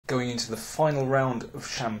Going into the final round of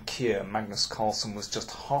Shamkir, Magnus Carlsen was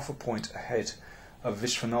just half a point ahead of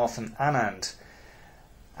Viswanathan Anand.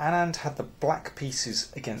 Anand had the black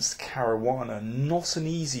pieces against Caruana. Not an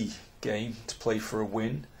easy game to play for a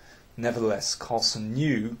win. Nevertheless, Carlsen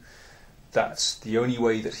knew that the only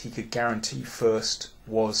way that he could guarantee first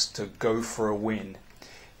was to go for a win.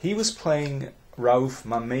 He was playing Rauf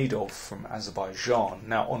Mamedov from Azerbaijan.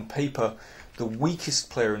 Now, on paper, the weakest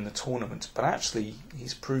player in the tournament, but actually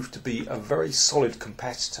he's proved to be a very solid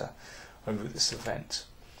competitor over this event.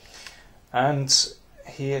 And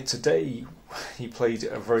here today he played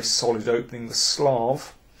a very solid opening, the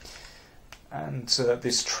Slav, and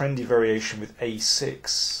this trendy variation with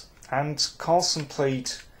a6. And Carlsen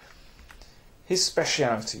played his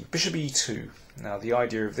speciality, bishop e2. Now the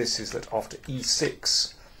idea of this is that after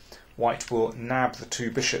e6, white will nab the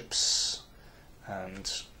two bishops,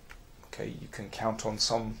 and okay, you can count on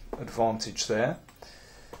some advantage there.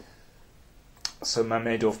 So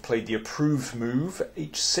Mamedov played the approved move,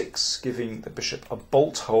 h6, giving the bishop a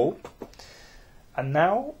bolt hole. And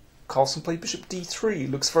now Carlsen played bishop d3.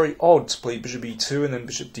 It looks very odd to play bishop e2 and then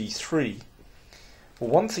bishop d3. Well,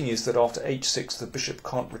 one thing is that after h6 the bishop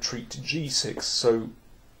can't retreat to g6, so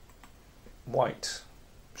white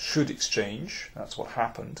should exchange. That's what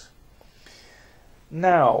happened.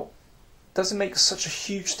 Now, does it make such a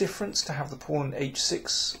huge difference to have the pawn on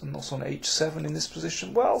h6 and not on h7 in this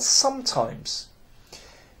position? Well, sometimes.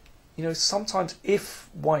 You know, sometimes if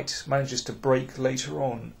white manages to break later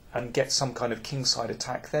on and get some kind of kingside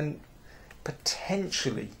attack, then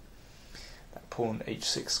potentially that pawn on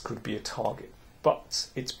h6 could be a target. But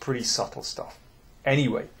it's pretty subtle stuff.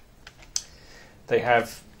 Anyway, they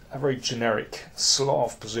have a very generic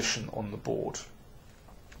Slav position on the board.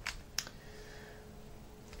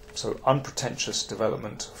 So unpretentious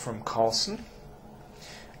development from Carlsen.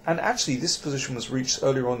 And actually this position was reached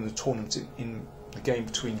earlier on in the tournament in the game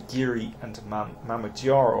between Giri and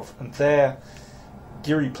Mamedov. And there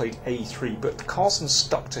Giri played a3, but Carlsen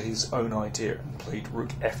stuck to his own idea and played rook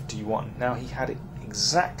fd1. Now he had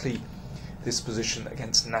exactly this position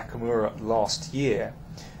against Nakamura last year.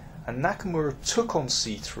 And Nakamura took on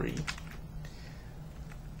c3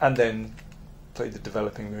 and then played the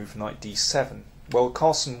developing move knight d7. Well,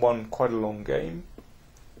 Carlsen won quite a long game,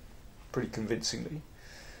 pretty convincingly.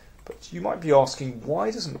 But you might be asking,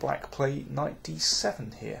 why doesn't black play knight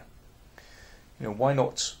d7 here? You know, why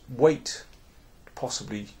not wait,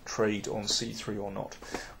 possibly trade on c3 or not?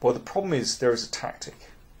 Well, the problem is there is a tactic.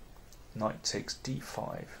 Knight takes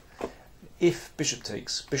d5. If bishop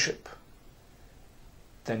takes bishop,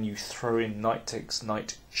 then you throw in knight takes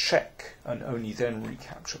knight check, and only then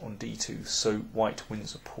recapture on d2, so white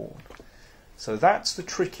wins a pawn. So that's the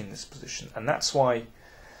trick in this position, and that's why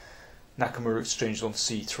Nakamura exchanged on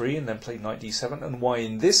c3 and then played knight d7, and why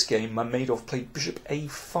in this game Mamedov played bishop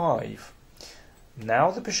a5.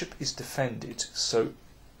 Now the bishop is defended, so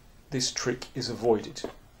this trick is avoided.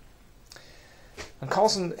 And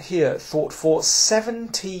Carlsen here thought for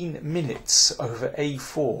 17 minutes over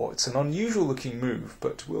a4. It's an unusual looking move,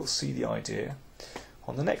 but we'll see the idea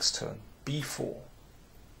on the next turn, b4.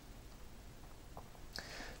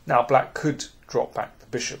 Now black could drop back the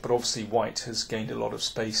bishop, but obviously white has gained a lot of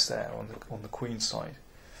space there on the queen side.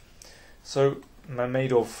 So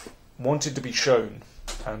Mamedov wanted to be shown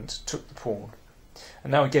and took the pawn.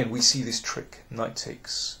 And now again we see this trick, knight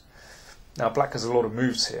takes. Now black has a lot of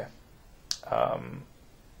moves here.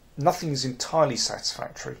 Nothing is entirely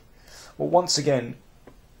satisfactory. Well, once again,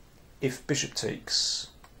 if bishop takes,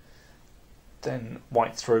 then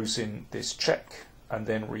white throws in this check and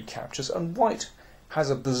then recaptures, and white has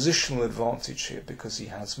a positional advantage here because he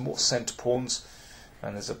has more centre pawns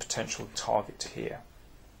and there's a potential target here.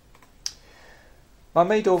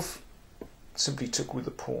 Mamedov simply took with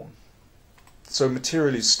the pawn. So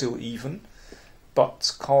material is still even,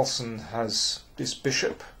 but Carlsen has this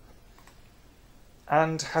bishop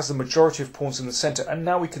and has the majority of pawns in the centre. And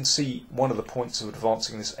now we can see one of the points of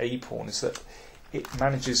advancing this a pawn is that it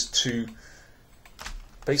manages to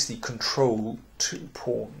basically control two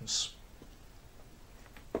pawns.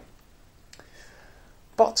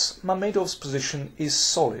 But Mamedov's position is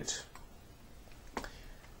solid.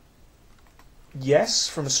 Yes,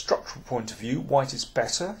 from a structural point of view, white is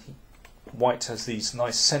better. White has these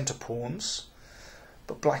nice centre pawns,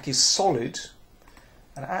 but black is solid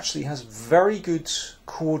and actually has very good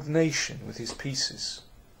coordination with his pieces.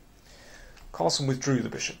 Carlsen withdrew the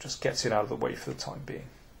bishop, just gets it out of the way for the time being.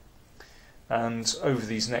 And over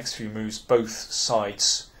these next few moves, both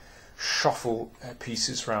sides shuffle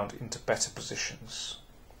pieces round into better positions.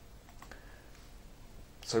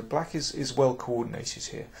 So black is well coordinated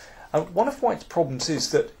here. One of white's problems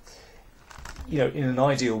is that you know, in an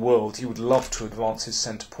ideal world, he would love to advance his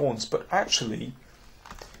centre pawns, but actually,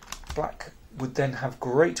 black would then have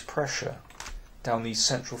great pressure down these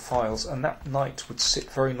central files, and that knight would sit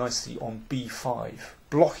very nicely on b5,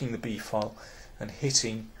 blocking the b file and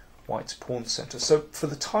hitting white's pawn centre. So for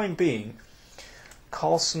the time being,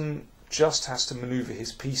 Carlsen just has to manoeuvre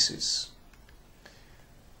his pieces.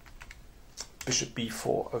 Bishop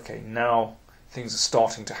b4. Okay, now things are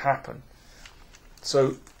starting to happen.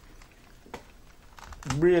 So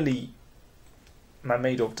really,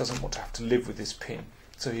 Mamedov doesn't want to have to live with this pin,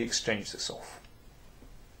 so he exchanged this off.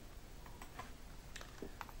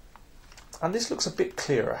 And this looks a bit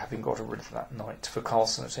clearer, having got rid of that knight, for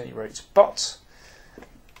Carlsen at any rate. But,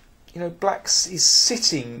 you know, black is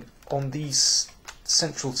sitting on these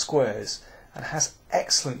central squares and has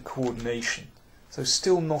excellent coordination, so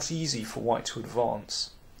still not easy for white to advance.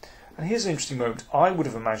 And here's an interesting moment. I would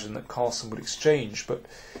have imagined that Carlsen would exchange, but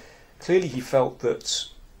clearly he felt that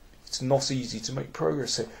it's not easy to make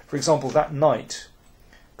progress here. For example, that knight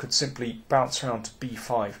could simply bounce around to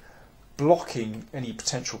b5, blocking any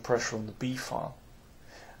potential pressure on the b file,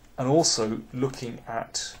 and also looking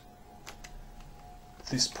at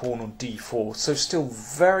this pawn on d4. So still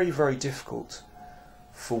very, very difficult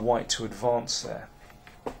for white to advance there.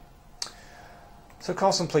 So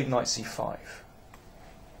Carlsen played knight c5.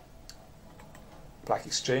 Black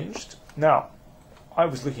exchanged. Now, I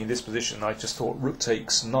was looking at this position and I just thought rook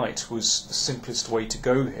takes knight was the simplest way to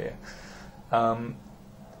go here. And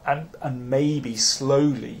maybe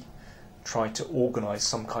slowly try to organise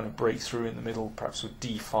some kind of breakthrough in the middle, perhaps with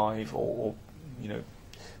d5 or you know,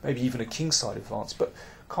 maybe even a kingside advance. But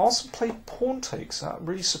Carlsen played pawn takes. That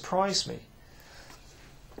really surprised me.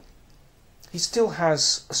 He still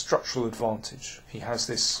has a structural advantage. He has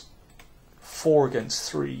this 4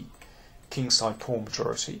 against 3 kingside pawn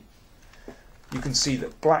majority. You can see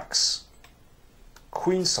that black's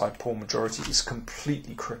queenside pawn majority is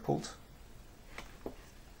completely crippled.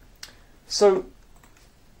 So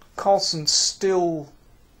Carlsen's still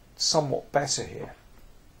somewhat better here.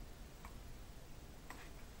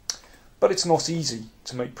 But it's not easy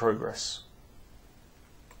to make progress.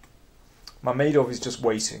 Mamedov is just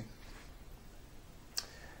waiting.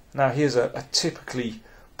 Now here's a typically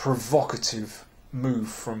provocative move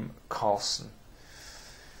from Carlsen.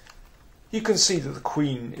 You can see that the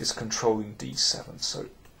queen is controlling d7, so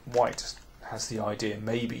white has the idea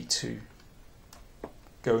maybe to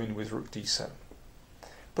go in with rook d7.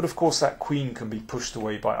 But of course that queen can be pushed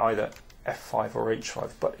away by either f5 or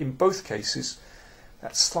h5, but in both cases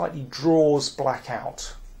that slightly draws black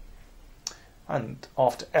out. And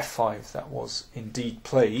after f5 that was indeed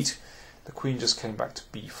played, the queen just came back to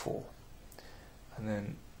b4. And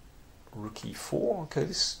then rook e4. Okay,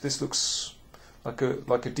 this looks like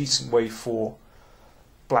a decent way for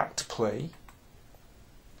black to play.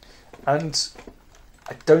 And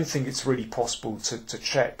I don't think it's really possible to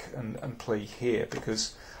check and play here,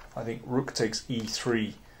 because I think rook takes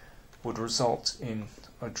e3 would result in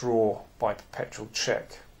a draw by perpetual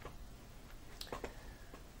check.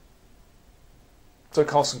 So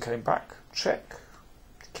Carlsen came back, check.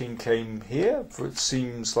 King came here, for it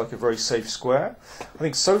seems like a very safe square. I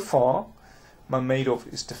think so far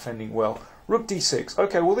Mamedov is defending well. Rook d6.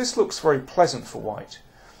 Okay, well this looks very pleasant for white.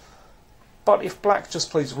 But if black just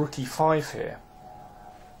plays rook e5 here,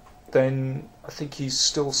 then I think he's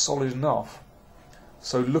still solid enough.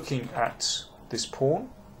 So looking at this pawn,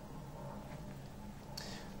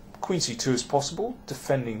 queen c2 is possible,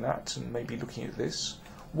 defending that and maybe looking at this.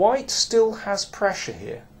 White still has pressure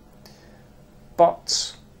here,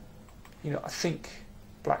 but you know, I think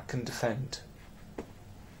black can defend.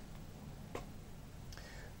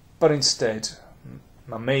 But instead,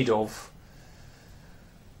 Mamedov,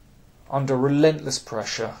 under relentless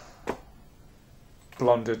pressure,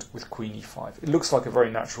 blundered with queen e5. It looks like a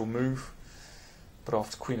very natural move, but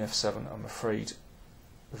after queen f7, I'm afraid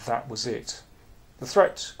that was it. The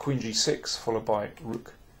threat, queen g6, followed by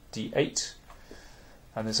rook d8.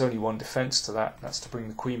 And there's only one defence to that, and that's to bring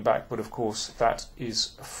the queen back, but of course that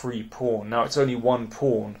is a free pawn. Now it's only one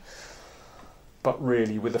pawn, but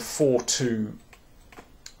really with a 4-2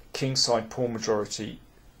 kingside pawn majority,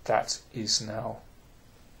 that is now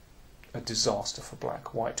a disaster for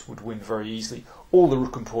black. White would win very easily. All the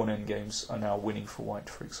rook and pawn endgames are now winning for white,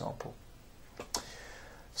 for example.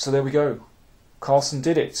 So there we go. Carlsen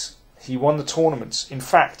did it. He won the tournament. In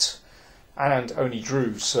fact, Anand only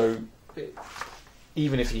drew, so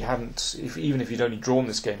even if he'd only drawn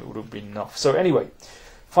this game, it would have been enough. So anyway,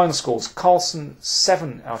 final scores: Carlsen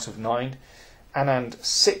 7 out of 9, Anand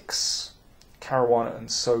 6, Caruana and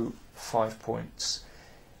So 5 points.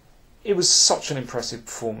 it was such an impressive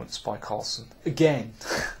performance by Carlsen. Again,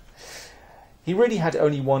 he really had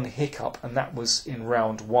only one hiccup, and that was in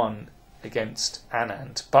round 1 against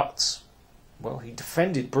Anand. But, well, he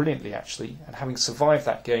defended brilliantly, actually, and having survived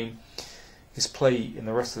that game, his play in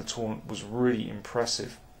the rest of the tournament was really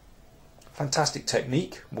impressive. Fantastic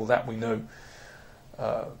technique, well, that we know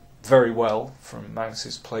very well from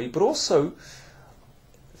Magnus's play, but also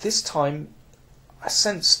this time I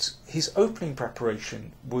sensed his opening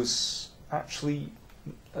preparation was actually,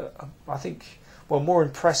 I think, well, more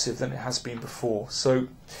impressive than it has been before. So,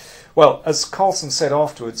 well, as Carlsen said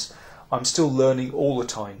afterwards, I'm still learning all the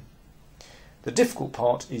time. The difficult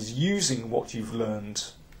part is using what you've learned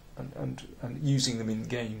and using them in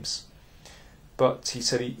games. But he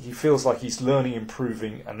said he feels like he's learning,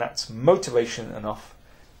 improving, and that's motivation enough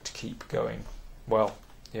to keep going. Well,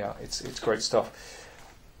 yeah, it's great stuff.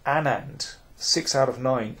 Anand, 6 out of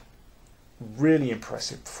 9, really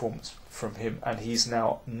impressive performance from him, and he's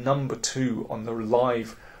now number 2 on the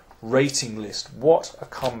live rating list. What a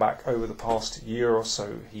comeback over the past year or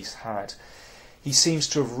so he's had. He seems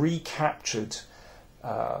to have recaptured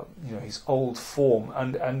his old form,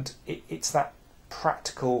 and it's that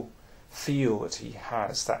practical feel that he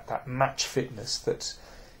has, that match fitness that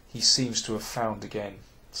he seems to have found again.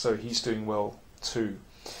 So he's doing well too.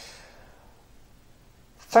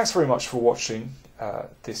 Thanks very much for watching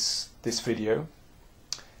this video.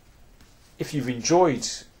 If you've enjoyed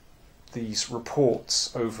these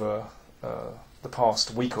reports over the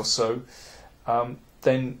past week or so,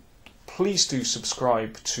 then please do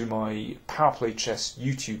subscribe to my PowerPlayChess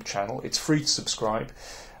YouTube channel. It's free to subscribe,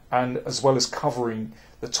 and as well as covering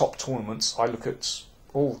the top tournaments, I look at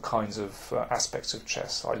all kinds of aspects of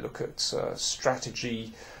chess. I look at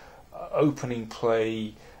strategy, opening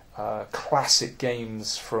play, classic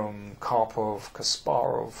games from Karpov,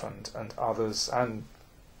 Kasparov and others, and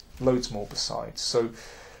loads more besides. So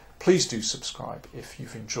please do subscribe if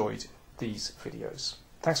you've enjoyed these videos.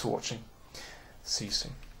 Thanks for watching. See you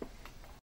soon.